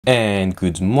And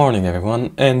good morning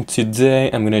everyone, and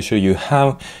today I'm going to show you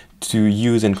how to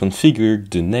use and configure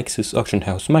the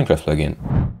NexusAuctionHouse Minecraft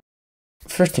plugin.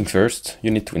 First things first, you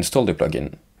need to install the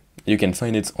plugin. You can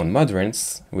find it on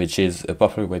Modrents, which is a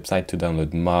popular website to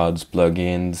download mods,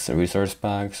 plugins, resource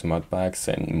packs, mod packs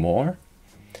and more.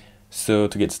 So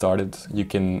to get started, you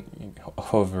can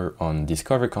hover on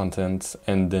Discover Content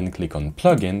and then click on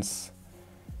Plugins.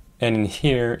 And in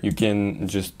here, you can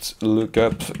just look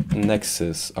up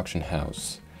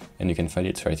NexusAuctionHouse, and you can find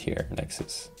it right here,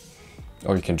 Nexus.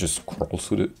 Or you can just scroll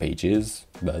through the pages,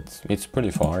 but it's pretty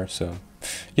far, so,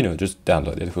 just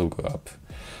download it, it will go up.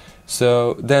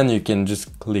 So then you can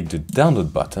just click the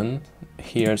download button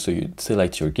here, so you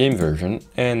select your game version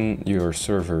and your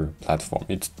server platform.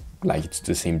 It's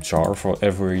the same jar for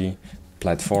every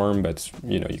platform, but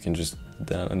you can just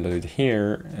download it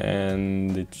here,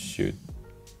 and it should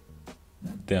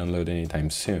download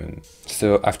anytime soon.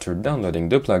 So after downloading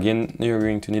the plugin, you're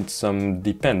going to need some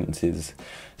dependencies.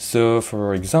 So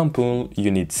for example, you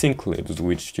need synkdev,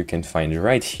 which you can find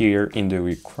right here in the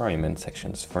requirement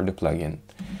sections for the plugin.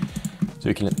 So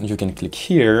you can click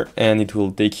here and it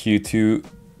will take you to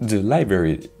the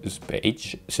libraries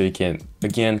page. So you can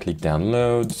again click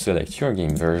download, select your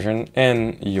game version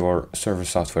and your server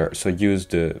software. So use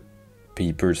the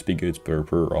paper, spigots,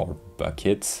 purple or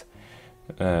buckets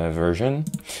version.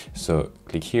 So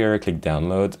click here, click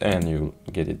download, and you'll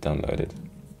get it downloaded.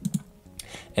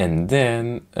 And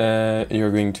then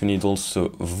you're going to need also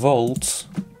Vault,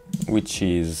 which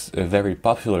is a very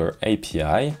popular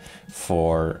API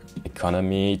for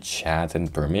economy, chat,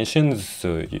 and permissions.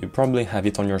 So you probably have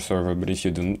it on your server, but if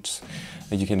you don't,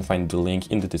 you can find the link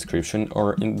in the description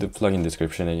or in the plugin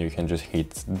description, and you can just hit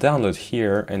download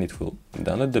here and it will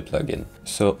download the plugin.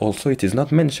 So also it is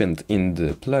not mentioned in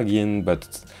the plugin,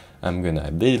 but I'm gonna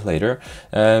update it later.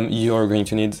 You're going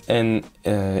to need an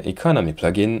economy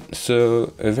plugin.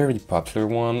 So a very popular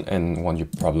one and one you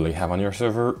probably have on your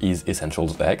server is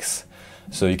Essentials.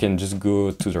 So you can just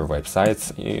go to their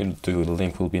website, the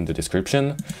link will be in the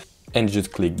description. And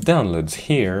just click downloads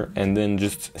here and then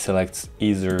just select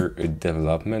either a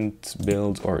development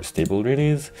build or a stable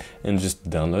release and just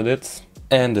download it.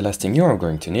 And the last thing you're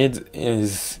going to need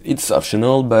is, it's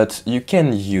optional, but you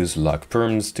can use lock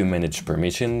perms to manage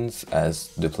permissions, as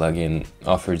the plugin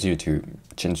offers you to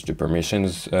change the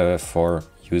permissions for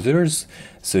users.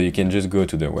 So you can just go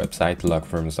to their website,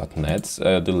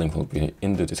 lockperms.net, the link will be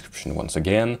in the description once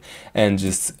again, and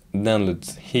just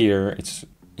download here.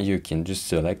 You can just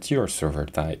select your server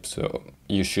type, so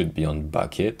you should be on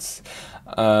buckets.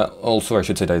 Also, I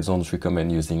should say that I don't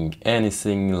recommend using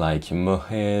anything like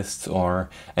Mohist or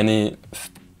any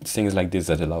things like this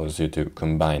that allows you to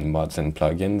combine mods and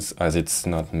plugins, as it's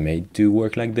not made to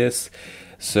work like this.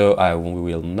 So I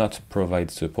will not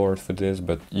provide support for this,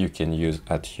 but you can use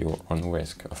at your own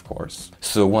risk, of course.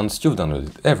 So once you've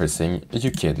downloaded everything,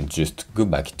 you can just go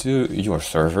back to your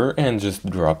server and just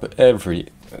drop every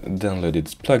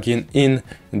downloaded plugin in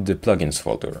the plugins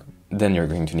folder. Then you're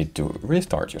going to need to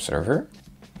restart your server.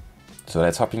 So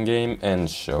let's hop in game and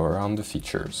show around the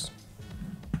features.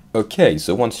 Okay,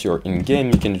 so once you're in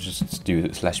game, you can just do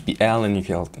 /pl and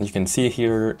you can see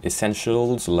here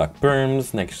Essentials, lock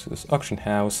perms,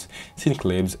 NexusAuctionHouse,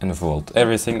 synkdev and Vault.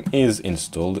 Everything is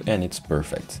installed and it's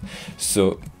perfect.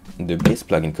 So the base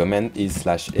plugin command is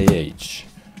 /ah,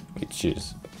 which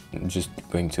is just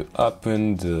going to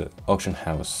open the auction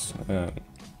house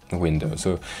window.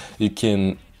 So you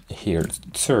can here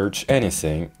search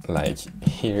anything, like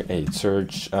here a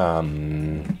search, I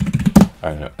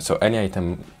don't know, so any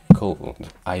item called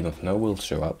I don't know will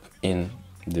show up in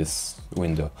this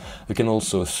window. You can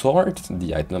also sort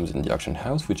the items in the auction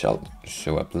house, which I'll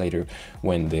show up later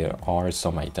when there are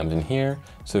some items in here.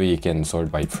 So you can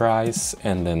sort by price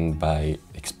and then by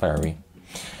expiry.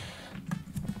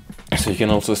 So you can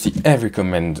also see every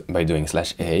command by doing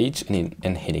 /ah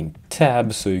and hitting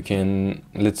tab. So you can,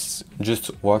 let's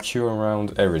just walk you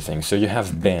around everything. So you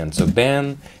have ban. So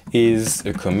ban is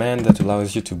a command that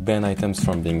allows you to ban items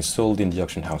from being sold in the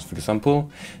auction house. For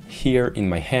example, here in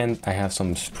my hand, I have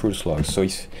some spruce logs. So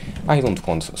if I don't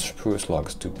want spruce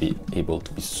logs to be able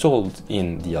to be sold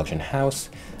in the auction house,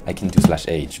 I can do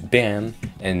 /ah ban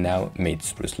and now made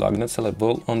spruce log not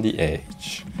sellable on the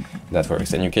AH. That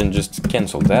works, and you can just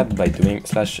cancel that by doing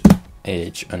 /ah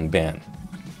unban.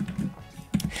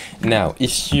 Now,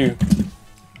 if you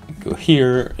go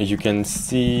here, you can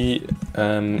see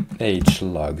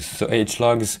logs. So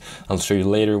logs, I'll show you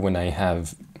later when I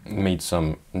have made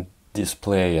some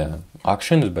display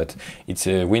auctions, but it's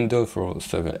a window for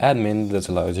server admin that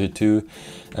allows you to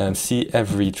see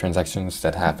every transactions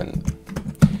that happen.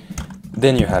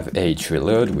 Then you have AH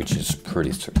reload, which is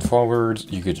pretty straightforward.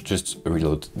 You could just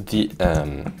reload the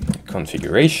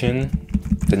configuration.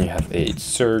 Then you have AH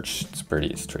search, it's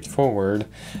pretty straightforward.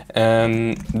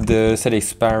 The set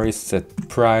expiry, set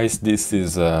price, this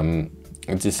is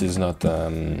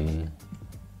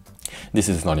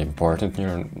not important.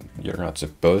 You're not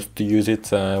supposed to use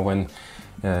it when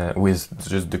with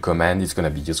just the command. It's gonna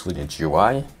be useful in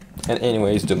GUI. And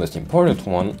anyways, the most important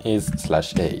one is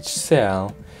 /AH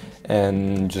sell,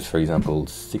 and just for example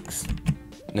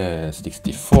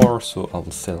 64, so I'll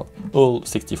sell all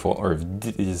 64 of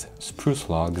these spruce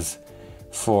logs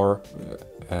for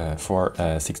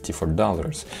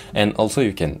 $64. And also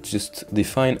you can just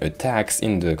define a tax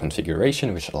in the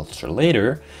configuration, which I'll show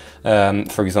later.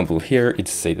 For example, here it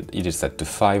is set to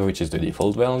 5, which is the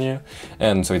default value,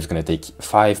 and so it's going to take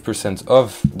 5%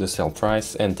 of the sell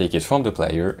price and take it from the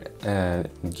player,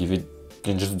 give it,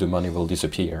 and just the money will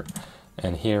disappear.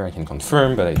 And here I can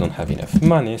confirm, but I don't have enough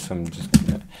money, so I'm just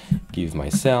gonna give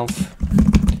myself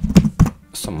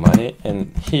some money,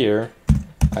 and here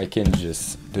I can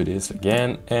just do this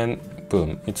again, and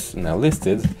boom, it's now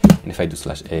listed. And if I do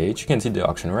 /AH, you can see the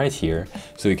auction right here.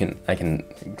 So I can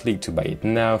click to buy it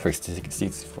now for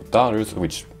 $64,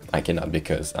 which I cannot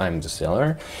because I'm the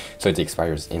seller. So it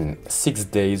expires in 6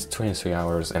 days, 23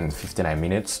 hours, and 59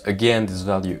 minutes. Again, this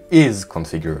value is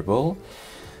configurable.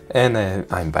 And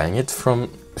I'm buying it from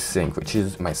Sync, which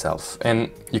is myself.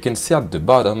 And you can see at the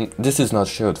bottom, this is not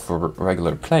showed for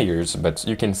regular players, but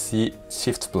you can see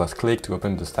Shift+click to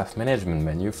open the staff management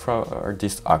menu for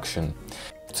this auction.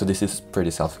 So this is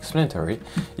pretty self-explanatory.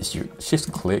 If you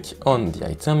Shift-click on the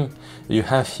item, you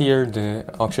have here the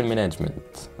auction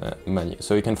management menu.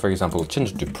 So you can, for example,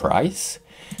 change the price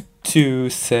to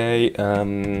say,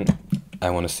 I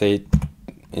want to say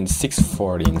in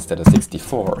 640 instead of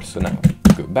 64. So now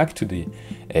go back to the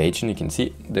AH and you can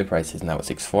see the price is now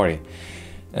 640.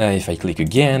 If I click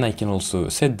again, I can also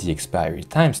set the expiry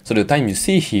times. So the time you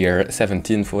see here,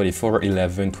 17:44,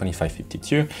 11,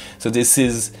 25:52. So this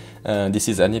is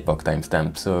an epoch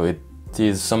timestamp. So it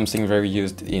is something very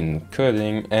used in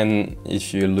coding. And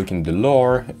if you look in the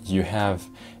lore, you have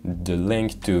the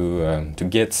link to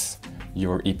get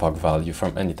your epoch value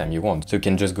from anytime you want. So you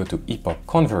can just go to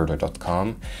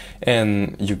epochconverter.com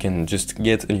and you can just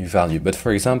get a new value. But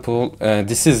for example,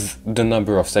 this is the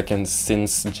number of seconds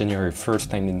since January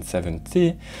 1st,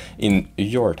 1970 in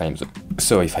your time zone.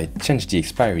 So if I change the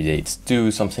expiry dates to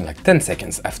something like 10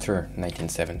 seconds after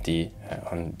 1970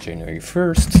 on January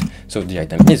 1st, so the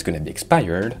item is going to be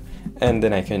expired, and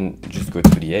then I can just go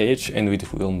to the AH and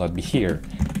it will not be here.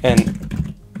 And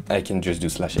I can just do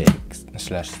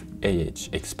 /AH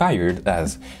expired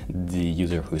as the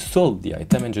user who sold the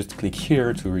item and just click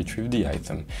here to retrieve the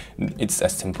item. It's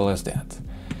as simple as that.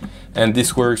 And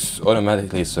this works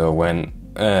automatically, so when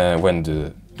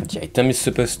the item is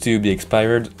supposed to be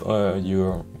expired,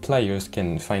 your players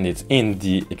can find it in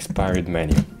the expired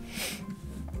menu.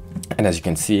 And as you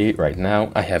can see right now,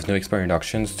 I have no expired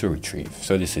auctions to retrieve,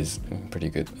 so this is pretty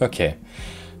good. Okay.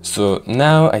 So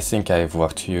now I think I've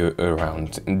walked you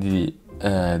around the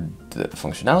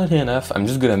functionality enough. I'm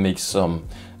just gonna make some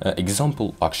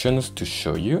example auctions to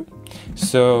show you.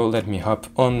 So let me hop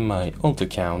on my alt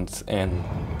account and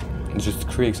just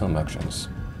create some auctions.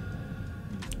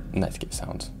 Nice game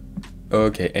sound.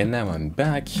 Okay, and now I'm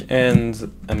back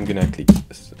and I'm gonna hit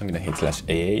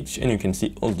 /AH and you can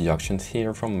see all the auctions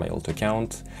here from my alt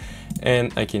account.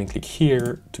 And I can click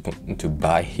here to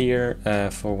buy here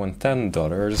for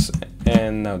 $1,000,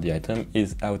 and now the item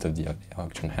is out of the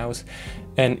auction house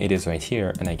and it is right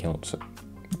here, and I can also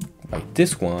buy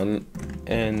this one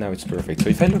and now it's perfect. So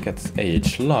if I look at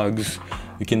AH logs,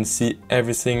 you can see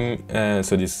everything.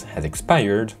 So this has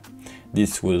expired.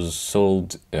 This was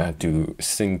sold to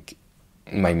sync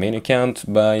my main account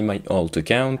by my alt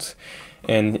account,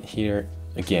 and here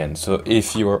again. So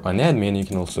if you're an admin, you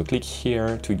can also click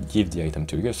here to give the item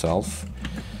to yourself.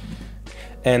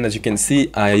 And as you can see,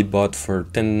 I bought for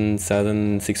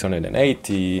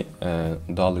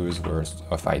 $10,680 worth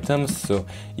of items. So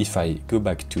if I go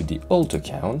back to the alt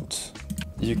account,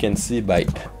 you can see by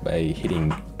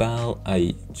hitting BAL,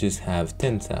 I just have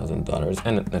 $10,000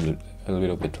 and a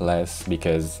little bit less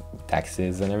because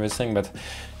taxes and everything, but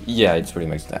yeah, it's pretty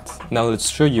much that. Now let's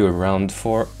show you around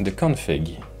for the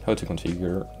config, how to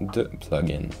configure the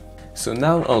plugin. So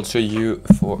now I'll show you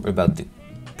about the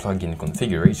plugin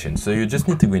configuration. So you just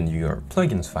need to go into your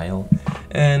plugins file,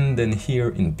 and then here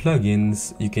in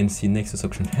plugins you can see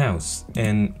NexusAuctionHouse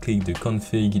and click the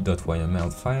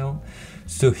config.yml file.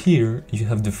 So here you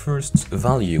have the first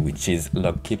value, which is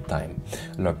log keep time.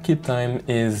 Log keep time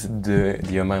is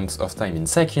the amount of time in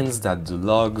seconds that the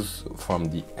logs from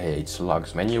the AH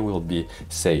logs menu will be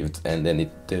saved, and then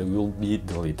it will be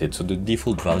deleted. So the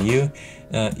default value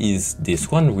is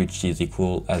this one, which is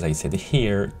equal, as I said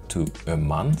here, to a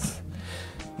month.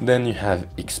 Then you have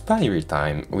expiry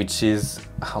time, which is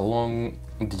how long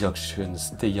the auctions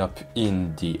stay up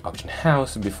in the auction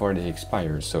house before they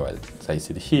expire. So as I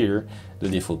said here, the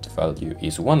default value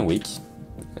is 1 week,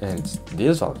 and it's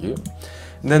this value.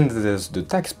 Then there's the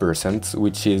tax percent,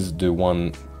 which is the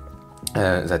one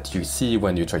that you see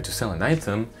when you try to sell an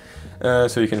item.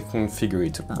 So you can configure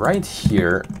it right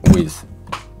here with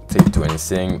set it to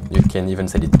anything. You can even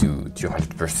set it to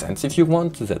 200% if you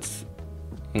want. That's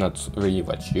not really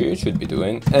what you should be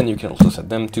doing, and you can also set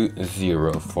them to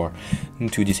 0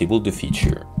 to disable the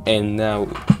feature. And now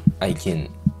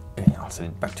I'll set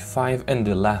it back to 5. And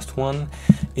the last one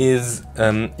is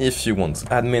if you want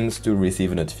admins to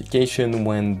receive a notification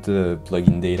when the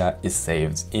plugin data is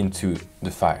saved into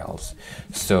the files.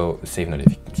 So save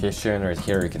notification right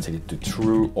here, you can set it to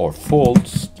true or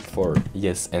false for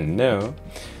yes and no,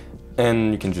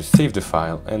 and you can just save the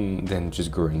file and then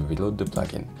just go and reload the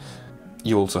plugin.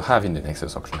 You also have in the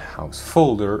NexusAuctionHouse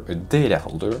folder a data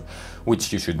folder,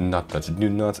 which you should not touch. Do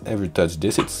not ever touch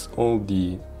this. It's all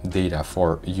the data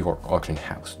for your auction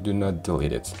house. Do not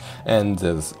delete it. And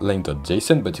there's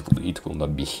link.json, but it will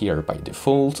not be here by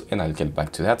default, and I'll get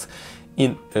back to that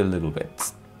in a little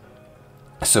bit.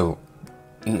 So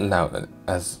now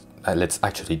let's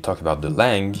actually talk about the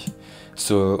lang.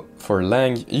 So for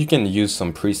lang, you can use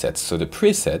some presets. So the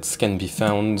presets can be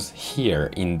found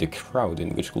here in the crowd,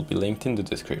 in which will be linked in the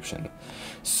description.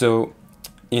 So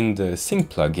in the sync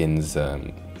plugins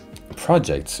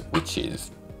project, which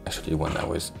is actually one I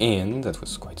was in, that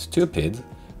was quite stupid.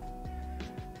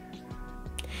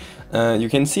 You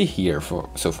can see here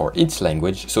for each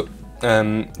language. So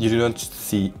you do not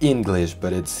see English,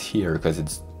 but it's here because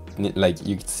it's like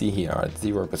you can see here at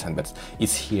 0%, but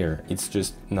it's here. It's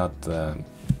just not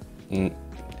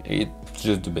it's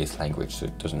just the base language, so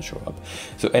it doesn't show up.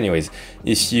 So anyways,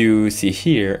 if you see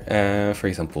here, for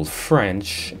example,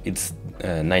 French, it's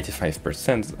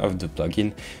 95% of the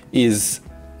plugin is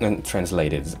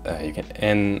translated.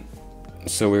 And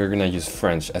so we're gonna use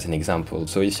French as an example.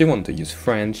 So if you want to use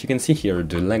French, you can see here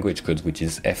the language code, which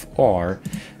is FR.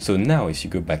 So now if you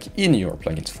go back in your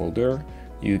plugins folder,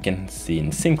 you can see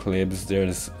in synclibs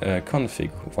there's a config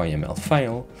YML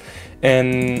file,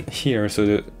 and here,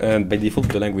 so by default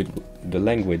the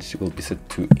language will be set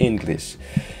to English.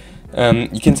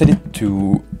 You can set it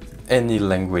to any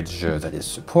language that is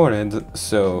supported.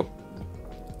 So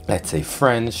let's say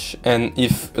French, and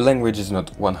if a language is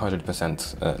not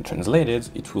 100% translated,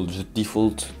 it will just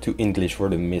default to English for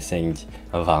the missing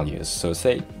values. So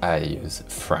say I use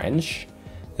French,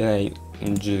 then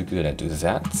I'm just gonna do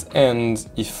that, and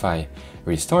if I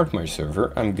restart my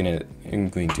server, I'm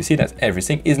going to see that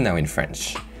everything is now in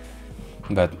French.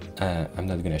 But I'm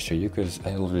not gonna show you because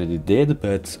I already did,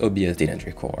 but OBS didn't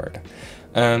record.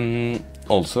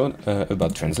 Also,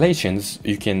 about translations,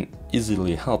 you can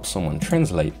easily help someone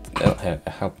translate,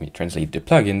 help me translate the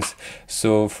plugins.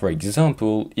 So for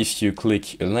example, if you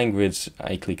click a language,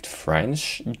 I clicked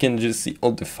French, you can just see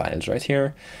all the files right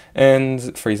here.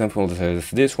 And for example,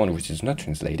 there's this one which is not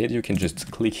translated. You can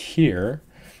just click here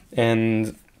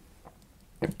and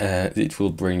it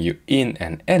will bring you in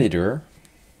an editor.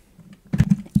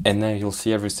 And now you'll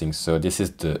see everything. So this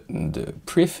is the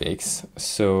prefix.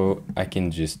 So I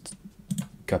can just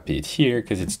copy it here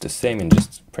because it's the same, and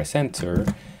just press enter,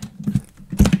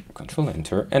 control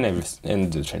enter, and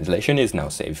the translation is now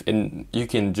saved. And you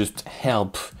can just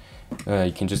help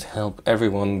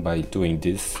everyone by doing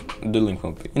this. The link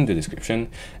will be in the description,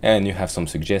 and you have some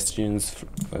suggestions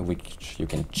which you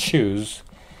can choose.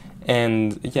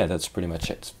 And yeah, that's pretty much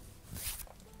it.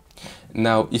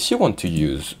 Now, if you want to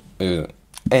use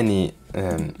any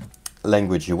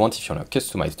language you want, if you want to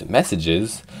customize the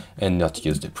messages and not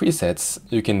use the presets,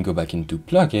 you can go back into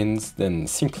plugins, then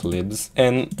synclibs,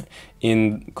 and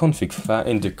in the config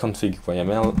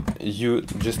YML, you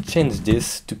just change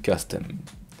this to custom.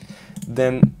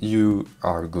 Then you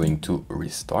are going to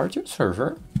restart your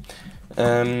server,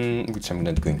 which I'm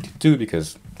not going to do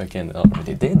because again I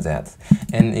already did that.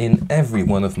 And in every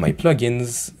one of my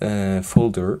plugins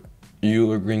folder,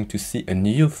 you are going to see a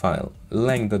new file,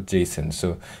 lang.json.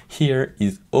 So here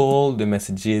is all the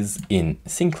messages in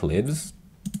synclibs.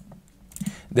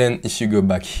 Then if you go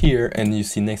back here and you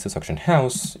see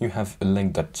NexusAuctionHouse, you have a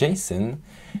lang.json,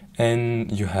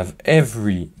 and you have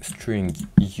every string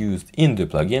used in the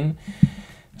plugin.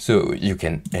 So you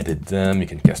can edit them, you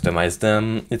can customize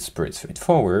them, it's pretty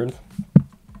straightforward.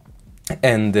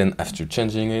 And then after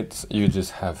changing it, you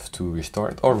just have to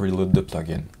restart or reload the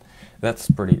plugin.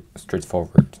 That's pretty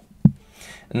straightforward.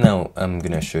 Now I'm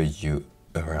gonna show you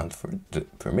around for the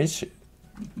permission.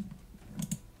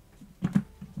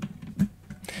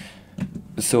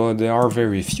 So there are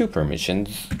very few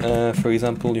permissions. For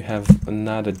example, you have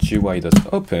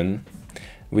now.gui.open,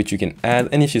 which you can add,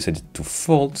 and if you set it to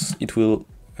false, it will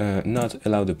not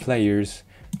allow the players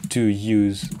to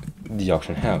use the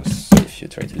auction house. So if you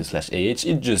try to do /ah,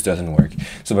 it just doesn't work.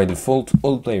 So by default,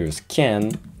 all players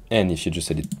can, and if you just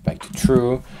set it back to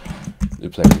true, the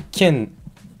player can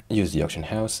use the auction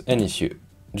house, and if you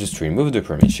just remove the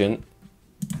permission,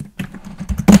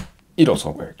 it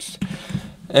also works.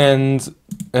 And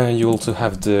you also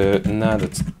have the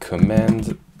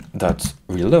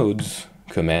now.command.reloads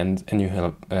command, and you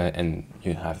have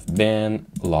ban,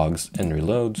 logs, and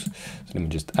reloads. So let me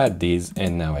just add these,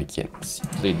 and now I can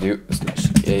simply do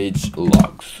 /h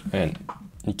logs, and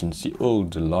you can see all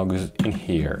the logs in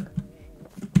here.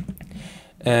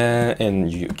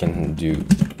 And you can do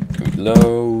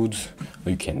reload,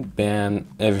 or you can ban,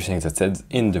 everything that's said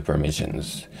in the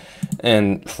permissions.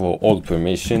 And for all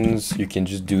permissions, you can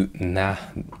just do nah,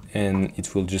 and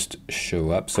it will just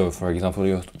show up. So for example,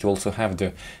 you also have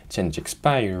the change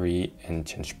expiry and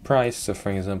change price. So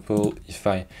for example, if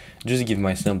I just give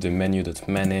myself the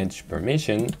menu.manage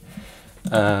permission,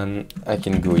 I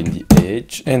can go in the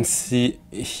edge and see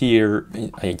here,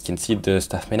 I can see the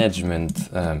staff management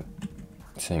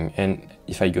thing. And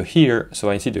if I go here, so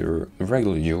I see the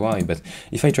regular UI, but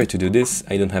if I try to do this,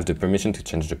 I don't have the permission to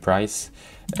change the price,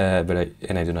 and I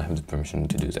do not have the permission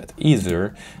to do that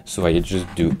either. So I just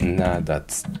do now.here,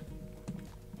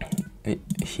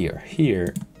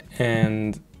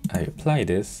 and I apply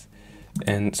this.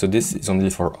 And so this is only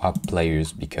for up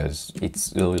players because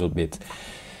it's a little bit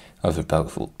of a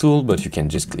powerful tool, but you can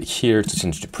just click here to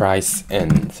change the price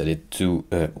and set it to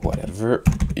whatever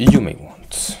you may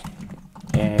want.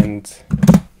 And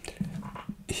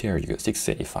here you go,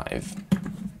 685.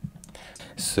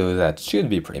 So that should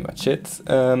be pretty much it.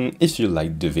 If you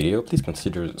liked the video, please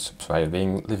consider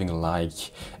subscribing, leaving a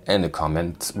like and a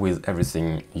comment with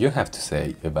everything you have to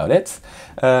say about it.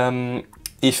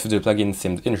 If the plugin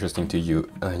seemed interesting to you,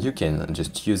 you can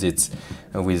just use it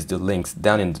with the links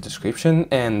down in the description.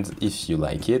 And if you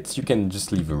like it, you can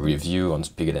just leave a review on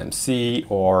SpigetMC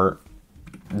or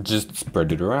just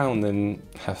spread it around and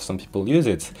have some people use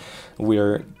it.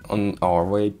 We're on our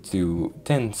way to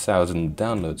 10,000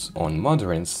 downloads on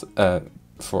Moderates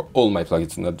for all my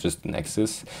plugins, not just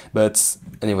Nexus. But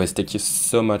anyways, thank you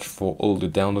so much for all the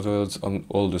downloads, on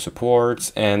all the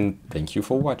supports, and thank you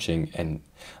for watching, and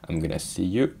I'm gonna see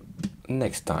you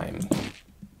next time.